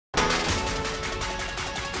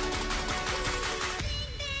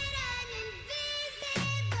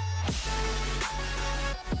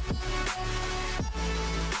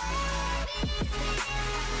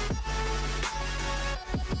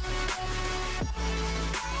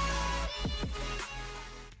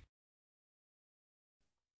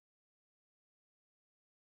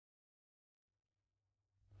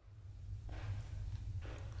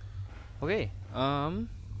Okay.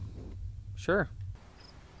 Sure.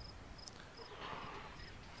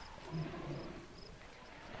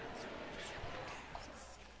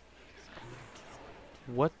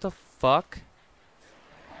 What the fuck?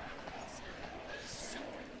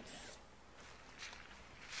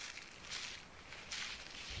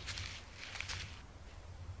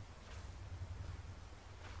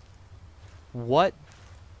 What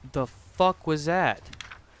the fuck was that?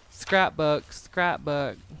 Scrapbook,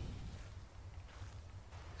 scrapbook.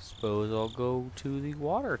 Suppose I'll go to the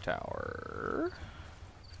water tower.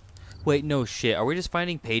 Wait, no shit. Are we just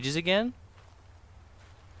finding pages again?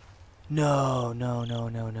 No, no, no,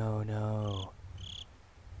 no, no, no.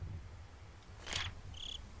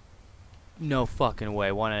 No fucking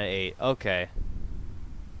way. 1 out of 8. Okay.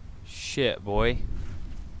 Shit, boy.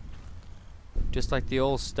 Just like the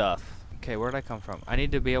old stuff. Okay, where'd I come from? I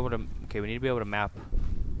need to be able to... Okay, we need to be able to map.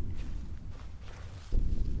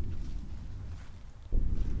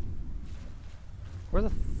 Where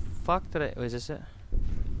the fuck did I... is this it?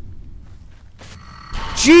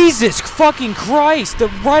 Jesus fucking Christ!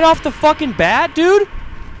 Right off the fucking bat, dude?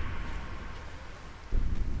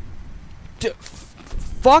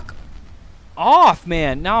 Fuck off,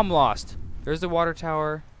 man. Now I'm lost. There's the water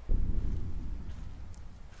tower.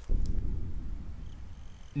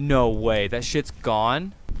 No way. That shit's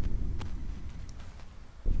gone?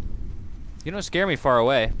 You don't scare me far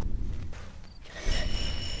away.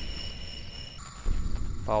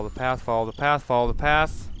 Follow the path, follow the path, follow the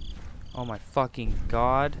path. Oh my fucking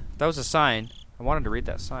god. That was a sign. I wanted to read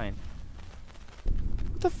that sign.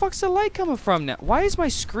 What the fuck's the light coming from now? Why is my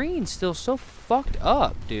screen still so fucked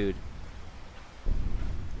up, dude?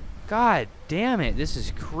 God damn it. This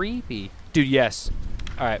is creepy. Dude, yes.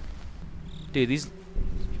 Alright. Dude, these...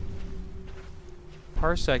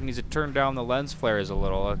 Parsec needs to turn down the lens flares a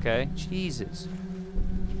little, okay? Jesus.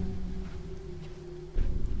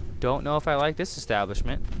 Don't know if I like this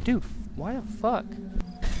establishment. Dude, why the fuck?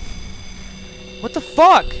 What the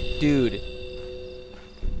fuck? Dude.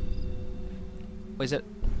 What is it?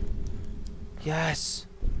 Yes.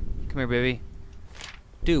 Come here, baby.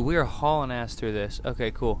 Dude, we are hauling ass through this. Okay,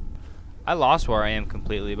 cool. I lost where I am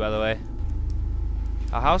completely, by the way.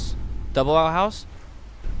 Outhouse? Double outhouse?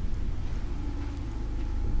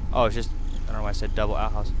 Oh, it's just... I don't know why I said double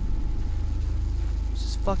outhouse. What's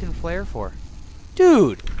this fucking flare for?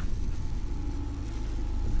 Dude!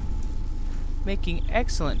 Making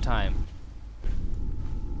excellent time.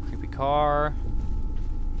 Creepy car.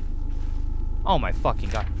 Oh my fucking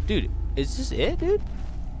god. Dude, is this it, dude?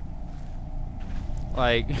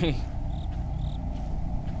 Like...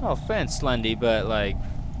 no offense, Slendy, but like...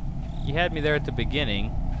 You had me there at the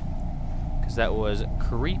beginning. Because that was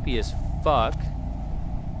creepy as fuck.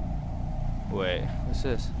 Wait, what's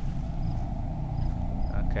this?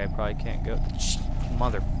 Okay, probably can't go.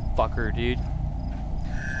 Motherfucker, dude.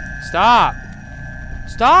 Stop!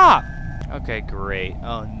 Stop! Okay, great.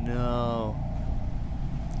 Oh no.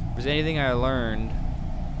 If there's anything I learned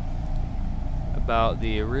about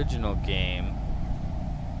the original game,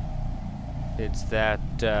 it's that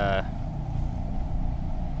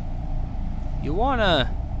you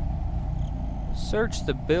wanna search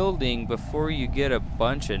the building before you get a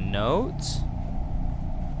bunch of notes?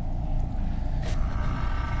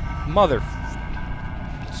 Mother...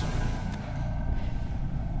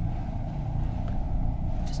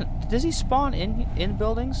 Does he spawn in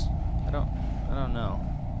buildings? I don't know.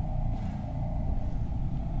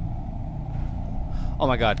 Oh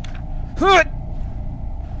my god.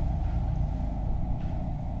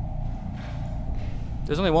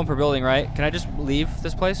 There's only one per building, right? Can I just leave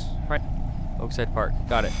this place? Right. Oakside Park.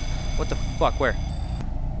 Got it. What the fuck? Where?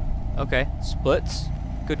 Okay. Splits.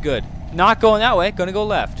 Good, good. Not going that way. Gonna go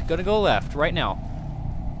left. Gonna go left. Right now.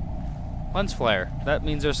 Lens flare. That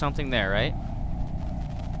means there's something there, right?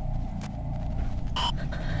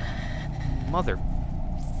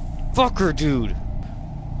 Motherfucker, dude.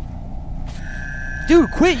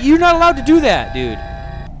 Dude, quit. You're not allowed to do that, dude.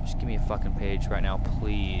 Just give me a fucking page right now,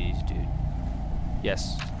 please, dude.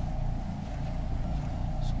 Yes.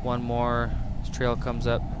 Just one more. This trail comes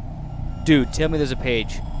up. Dude, tell me there's a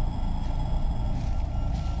page.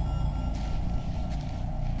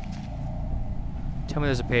 Tell me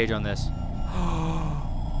there's a page on this.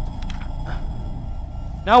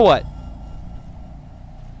 Now what?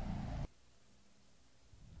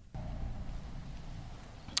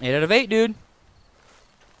 Eight out of 8, dude.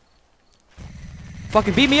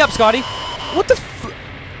 Fucking beat me up, Scotty. What the f...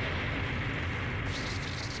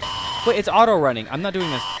 Wait, it's auto running. I'm not doing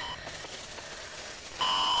this.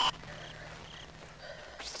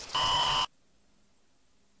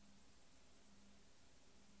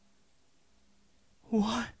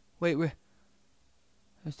 Wait, we're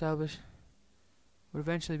established. Would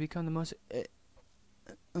eventually become the most.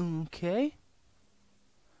 Okay.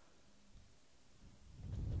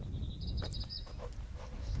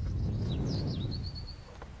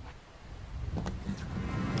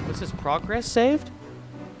 What's this? Progress saved?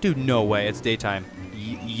 Dude, no way. It's daytime.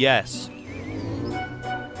 Yes.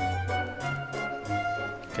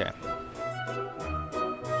 Okay.